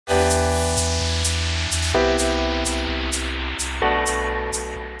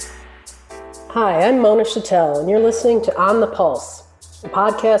Hi, I'm Mona Chattel, and you're listening to On the Pulse, a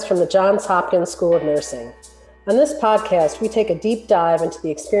podcast from the Johns Hopkins School of Nursing. On this podcast, we take a deep dive into the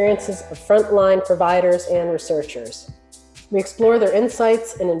experiences of frontline providers and researchers. We explore their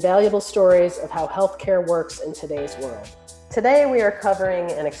insights and invaluable stories of how healthcare works in today's world. Today, we are covering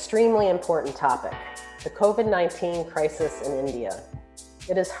an extremely important topic, the COVID-19 crisis in India.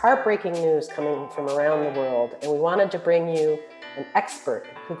 It is heartbreaking news coming from around the world, and we wanted to bring you an expert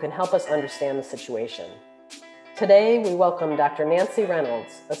who can help us understand the situation. Today, we welcome Dr. Nancy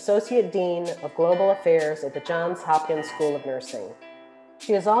Reynolds, Associate Dean of Global Affairs at the Johns Hopkins School of Nursing.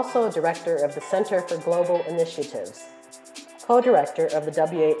 She is also Director of the Center for Global Initiatives, co-director of the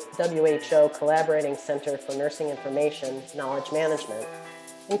WHO Collaborating Center for Nursing Information Knowledge Management,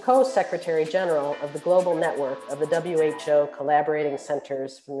 and co-secretary general of the Global Network of the WHO Collaborating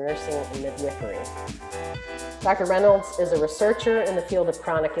Centers for Nursing and Midwifery. Dr. Reynolds is a researcher in the field of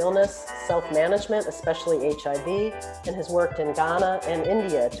chronic illness, self-management, especially HIV, and has worked in Ghana and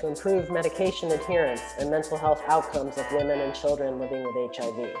India to improve medication adherence and mental health outcomes of women and children living with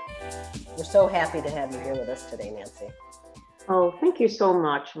HIV. We're so happy to have you here with us today, Nancy. Oh, thank you so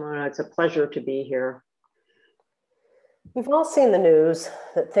much, Mona. It's a pleasure to be here. We've all seen the news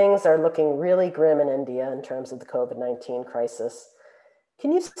that things are looking really grim in India in terms of the COVID-19 crisis.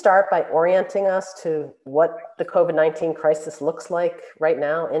 Can you start by orienting us to what the COVID-19 crisis looks like right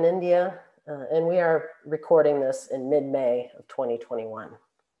now in India? And we are recording this in mid-May of 2021.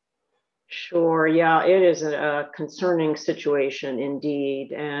 Sure, yeah, it is a concerning situation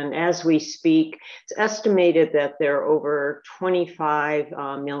indeed. And as we speak, it's estimated that there are over 25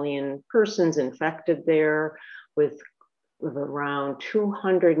 million persons infected there, with around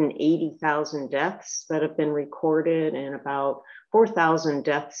 280,000 deaths that have been recorded and about 4,000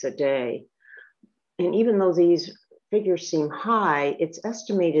 deaths a day. And even though these figures seem high, it's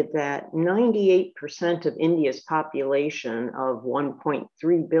estimated that 98% of India's population of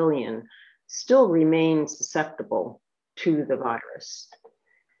 1.3 billion still remains susceptible to the virus.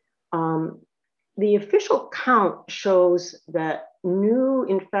 The official count shows that new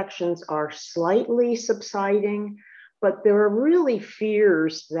infections are slightly subsiding, but there are really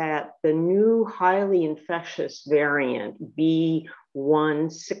fears that the new highly infectious variant,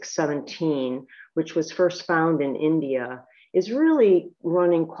 B.1.617, which was first found in India, is really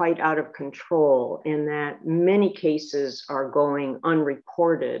running quite out of control, and that many cases are going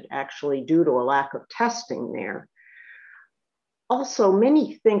unreported, actually due to a lack of testing there. Also,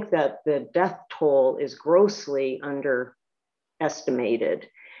 many think that the death toll is grossly underestimated,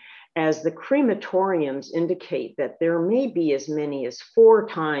 as the crematoriums indicate that there may be as many as 4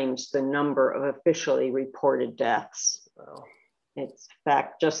 times the number of officially reported deaths. It's in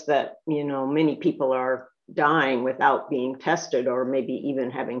fact just that, many people are dying without being tested or maybe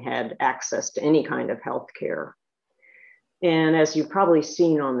even having had access to any kind of health care. And as you've probably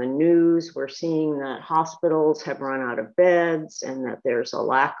seen on the news, we're seeing that hospitals have run out of beds and that there's a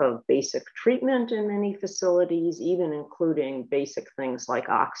lack of basic treatment in many facilities, even including basic things like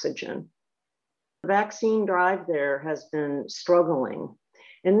oxygen. The vaccine drive there has been struggling.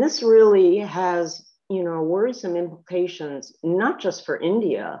 And this really has, worrisome implications, not just for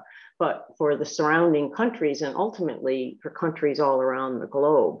India, but for the surrounding countries and ultimately for countries all around the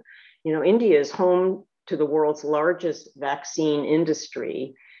globe. India is home to the world's largest vaccine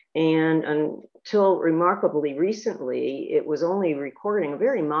industry. And until remarkably recently, it was only recording a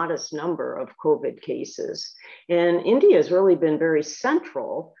very modest number of COVID cases. And India has really been very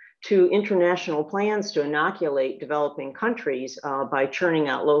central to international plans to inoculate developing countries by churning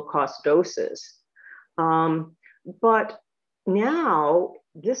out low-cost doses. But now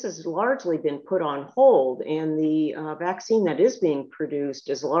this has largely been put on hold, and the vaccine that is being produced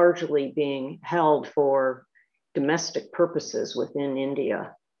is largely being held for domestic purposes within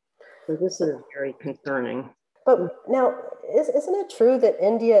India. So this is very concerning. But now, isn't it true that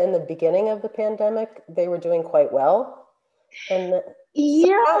India in the beginning of the pandemic, they were doing quite well? And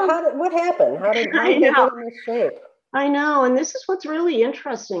yeah, what happened? How did they get in this shape? I know, and this is what's really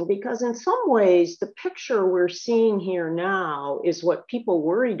interesting, because in some ways, the picture we're seeing here now is what people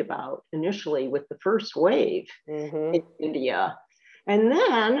worried about initially with the first wave in India. And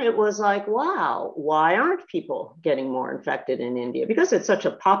then it was like, wow, why aren't people getting more infected in India? Because it's such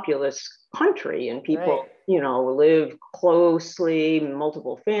a populous country and people, live closely,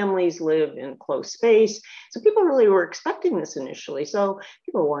 multiple families live in close space. So people really were expecting this initially. So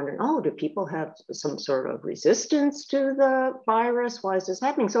people were wondering, do people have some sort of resistance to the virus? Why is this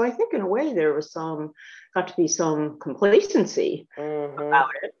happening? So I think in a way there was got to be some complacency about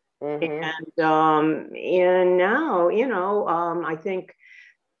it. And now, I think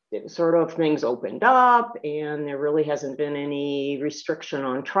sort of things opened up, and there really hasn't been any restriction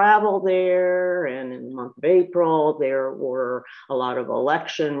on travel there. And in the month of April, there were a lot of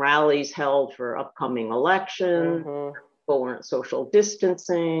election rallies held for upcoming elections. People weren't social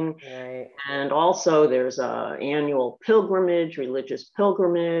distancing. Right. And also there's a annual pilgrimage, religious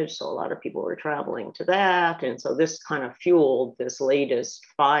pilgrimage. So a lot of people were traveling to that. And so this kind of fueled this latest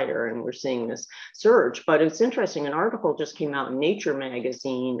fire, and we're seeing this surge. But it's interesting, an article just came out in Nature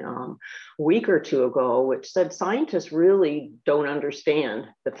magazine a week or two ago, which said scientists really don't understand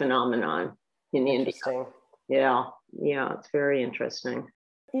the phenomenon in India. Yeah, it's very interesting.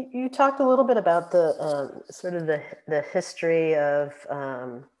 You talked a little bit about the sort of the history of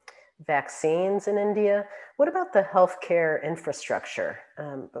vaccines in India. What about the healthcare infrastructure?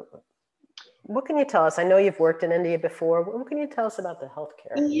 What can you tell us? I know you've worked in India before. What can you tell us about the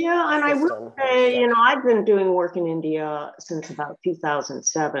healthcare? Yeah, and I would say, I've been doing work in India since about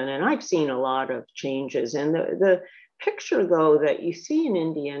 2007, and I've seen a lot of changes. And the picture, though, that you see in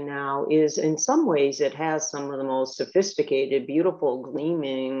India now is, in some ways, it has some of the most sophisticated, beautiful,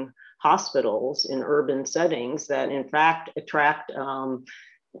 gleaming hospitals in urban settings that, in fact, attract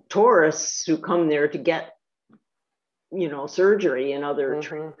tourists who come there to get, surgery and other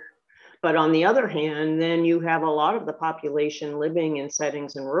treatments. But on the other hand, then you have a lot of the population living in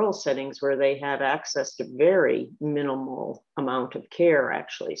settings, in rural settings, where they have access to very minimal amount of care,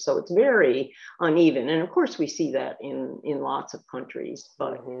 actually. So it's very uneven. And of course, we see that in lots of countries,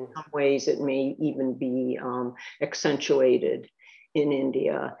 but in some ways it may even be accentuated in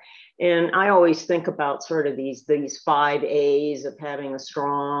India. And I always think about sort of these 5 A's of having a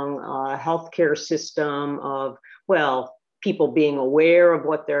strong healthcare system of, well, people being aware of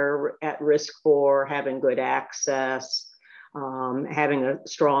what they're at risk for, having good access, having a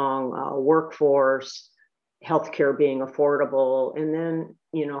strong workforce, healthcare being affordable, and then,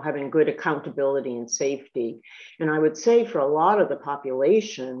 having good accountability and safety. And I would say for a lot of the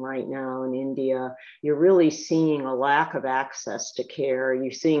population right now in India, you're really seeing a lack of access to care.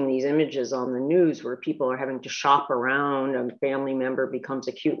 You're seeing these images on the news where people are having to shop around. A family member becomes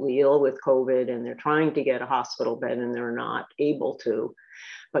acutely ill with COVID, and they're trying to get a hospital bed and they're not able to.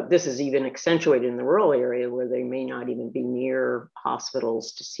 But this is even accentuated in the rural area where they may not even be near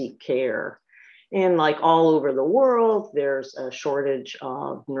hospitals to seek care. And like all over the world, there's a shortage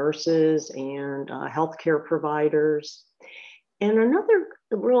of nurses and healthcare providers. And another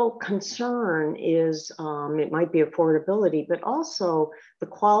real concern is it might be affordability, but also the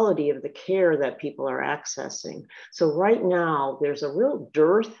quality of the care that people are accessing. So right now, there's a real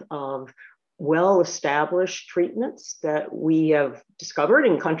dearth of well-established treatments that we have discovered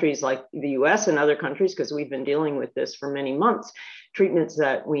in countries like the US and other countries, because we've been dealing with this for many months, treatments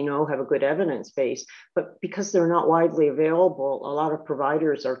that we know have a good evidence base, but because they're not widely available, a lot of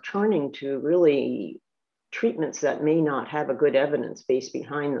providers are turning to really treatments that may not have a good evidence base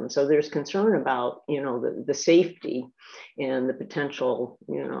behind them. So there's concern about, the safety and the potential,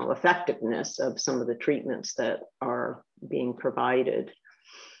 effectiveness of some of the treatments that are being provided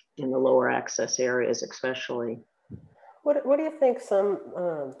in the lower access areas, especially. What do you think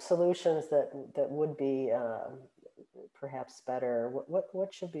some solutions that would be perhaps better?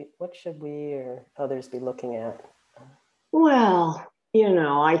 What should we or others be looking at? Well,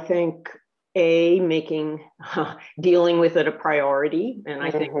 I think dealing with it a priority, and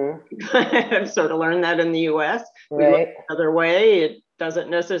I think I've sort of learned that in the US. We look the other way, it doesn't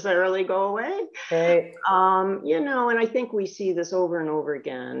necessarily go away. Right. And I think we see this over and over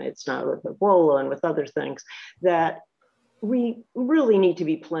again. It's not with Ebola and with other things, that we really need to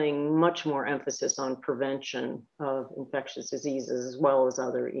be playing much more emphasis on prevention of infectious diseases as well as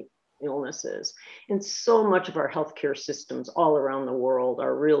other illnesses. And so much of our healthcare systems all around the world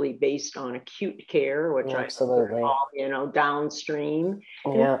are really based on acute care, which I call, downstream.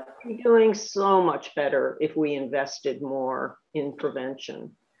 Yeah. And we're doing so much better if we invested more in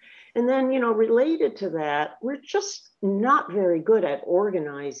prevention. And then, related to that, we're just not very good at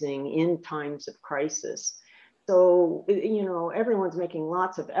organizing in times of crisis. So, everyone's making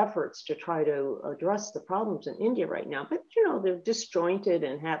lots of efforts to try to address the problems in India right now, but, they're disjointed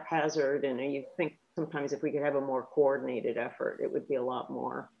and haphazard. And you think sometimes if we could have a more coordinated effort, it would be a lot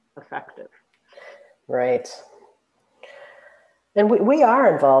more effective. Right. And we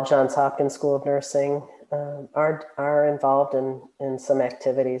are involved, Johns Hopkins School of Nursing, are involved in some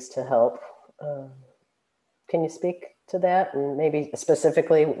activities to help. Can you speak to that? And maybe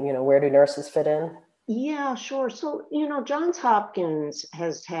specifically, where do nurses fit in? Yeah, sure. So, Johns Hopkins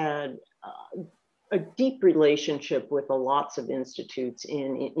has had a deep relationship with lots of institutes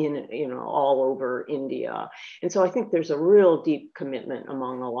in all over India. And so I think there's a real deep commitment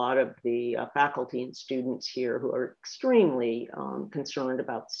among a lot of the faculty and students here who are extremely concerned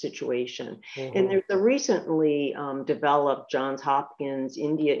about the situation. Mm-hmm. And there's a recently developed Johns Hopkins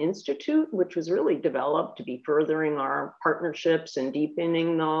India Institute, which was really developed to be furthering our partnerships and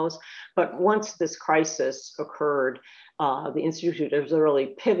deepening those. But once this crisis occurred, the Institute has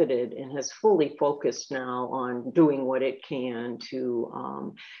really pivoted and has fully focused now on doing what it can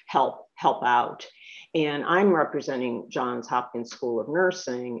to help out. And I'm representing Johns Hopkins School of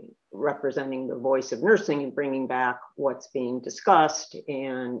Nursing, representing the voice of nursing and bringing back what's being discussed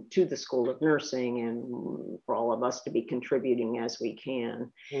and to the School of Nursing, and for all of us to be contributing as we can.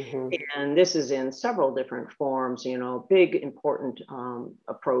 Mm-hmm. And this is in several different forms, big important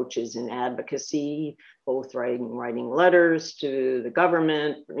approaches in advocacy, both writing letters to the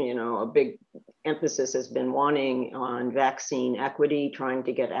government. A big emphasis has been wanting on vaccine equity, trying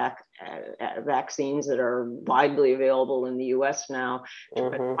to get vaccines that are widely available in the US now,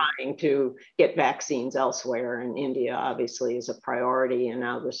 mm-hmm. trying to get vaccines elsewhere. And India obviously is a priority, and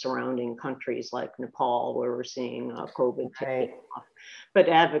now the surrounding countries like Nepal, where we're seeing COVID taking off. But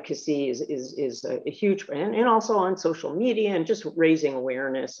advocacy is a huge, and also on social media and just raising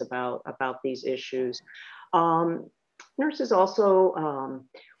awareness about these issues. Nurses also,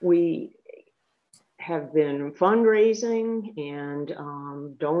 we have been fundraising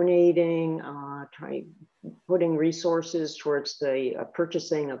and donating, putting resources towards the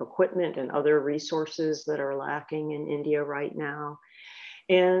purchasing of equipment and other resources that are lacking in India right now.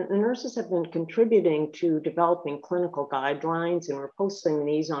 And the nurses have been contributing to developing clinical guidelines, and we're posting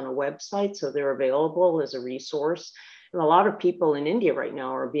these on a website so they're available as a resource. And a lot of people in India right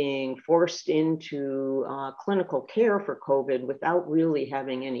now are being forced into clinical care for COVID without really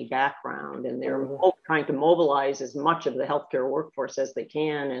having any background. And they're mm-hmm. trying to mobilize as much of the healthcare workforce as they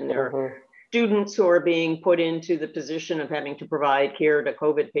can. And there are students who are being put into the position of having to provide care to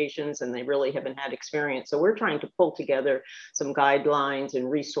COVID patients, and they really haven't had experience. So we're trying to pull together some guidelines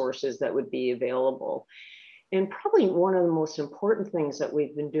and resources that would be available. And probably one of the most important things that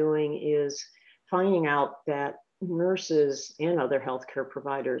we've been doing is finding out that nurses and other healthcare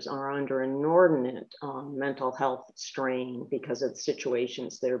providers are under inordinate mental health strain because of the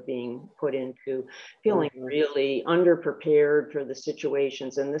situations they're being put into, feeling really underprepared for the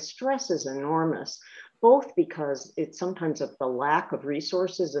situations. And the stress is enormous, both because it's sometimes of the lack of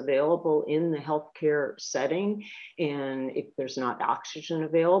resources available in the healthcare setting. And if there's not oxygen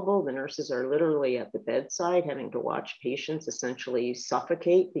available, the nurses are literally at the bedside having to watch patients essentially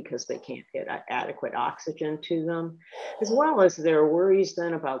suffocate because they can't get adequate oxygen to them, as well as their worries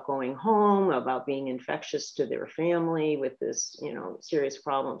then about going home, about being infectious to their family with this, serious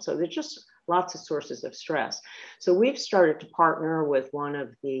problem. So there's just lots of sources of stress. So we've started to partner with one of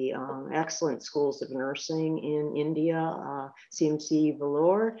the excellent schools of nursing in India, CMC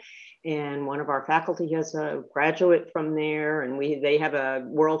Vellore, and one of our faculty has a graduate from there, and they have a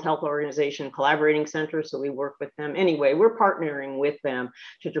World Health Organization collaborating center, so we work with them. Anyway, we're partnering with them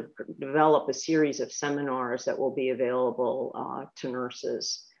to develop a series of seminars that will be available to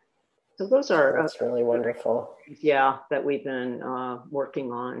nurses. So those are that's really wonderful. Yeah, that we've been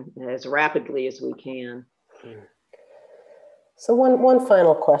working on as rapidly as we can. So one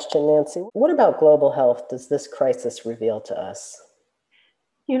final question, Nancy. What about global health does this crisis reveal to us?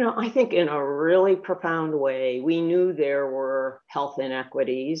 I think in a really profound way, we knew there were health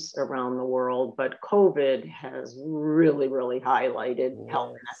inequities around the world, but COVID has really, really highlighted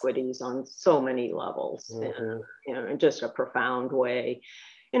health inequities on so many levels, in just a profound way.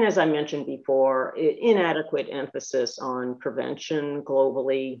 And as I mentioned before, inadequate emphasis on prevention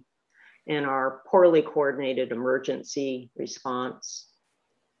globally and our poorly coordinated emergency response.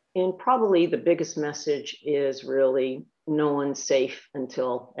 And probably the biggest message is really no one's safe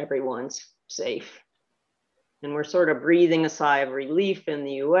until everyone's safe. And we're sort of breathing a sigh of relief in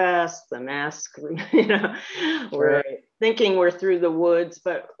the US, the mask, we're thinking we're through the woods,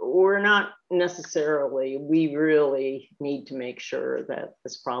 but we're not necessarily. We really need to make sure that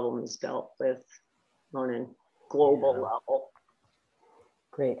this problem is dealt with on a global level.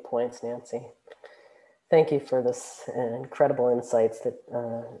 Great points, Nancy. Thank you for this incredible insights that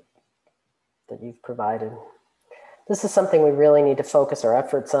you've provided. This is something we really need to focus our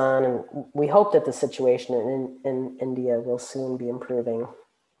efforts on, and we hope that the situation in India will soon be improving.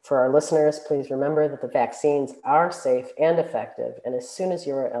 For our listeners, please remember that the vaccines are safe and effective, and as soon as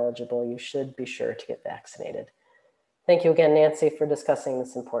you are eligible, you should be sure to get vaccinated. Thank you again, Nancy, for discussing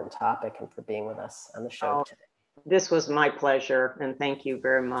this important topic and for being with us on the show today. This was my pleasure, and thank you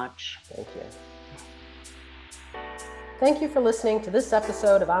very much. Thank you. Thank you for listening to this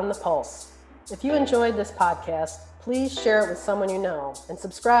episode of On the Pulse. If you enjoyed this podcast, please share it with someone you know and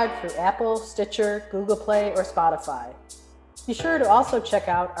subscribe through Apple, Stitcher, Google Play, or Spotify. Be sure to also check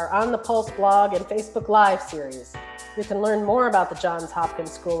out our On the Pulse blog and Facebook Live series. You can learn more about the Johns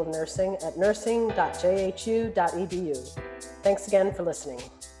Hopkins School of Nursing at nursing.jhu.edu. Thanks again for listening.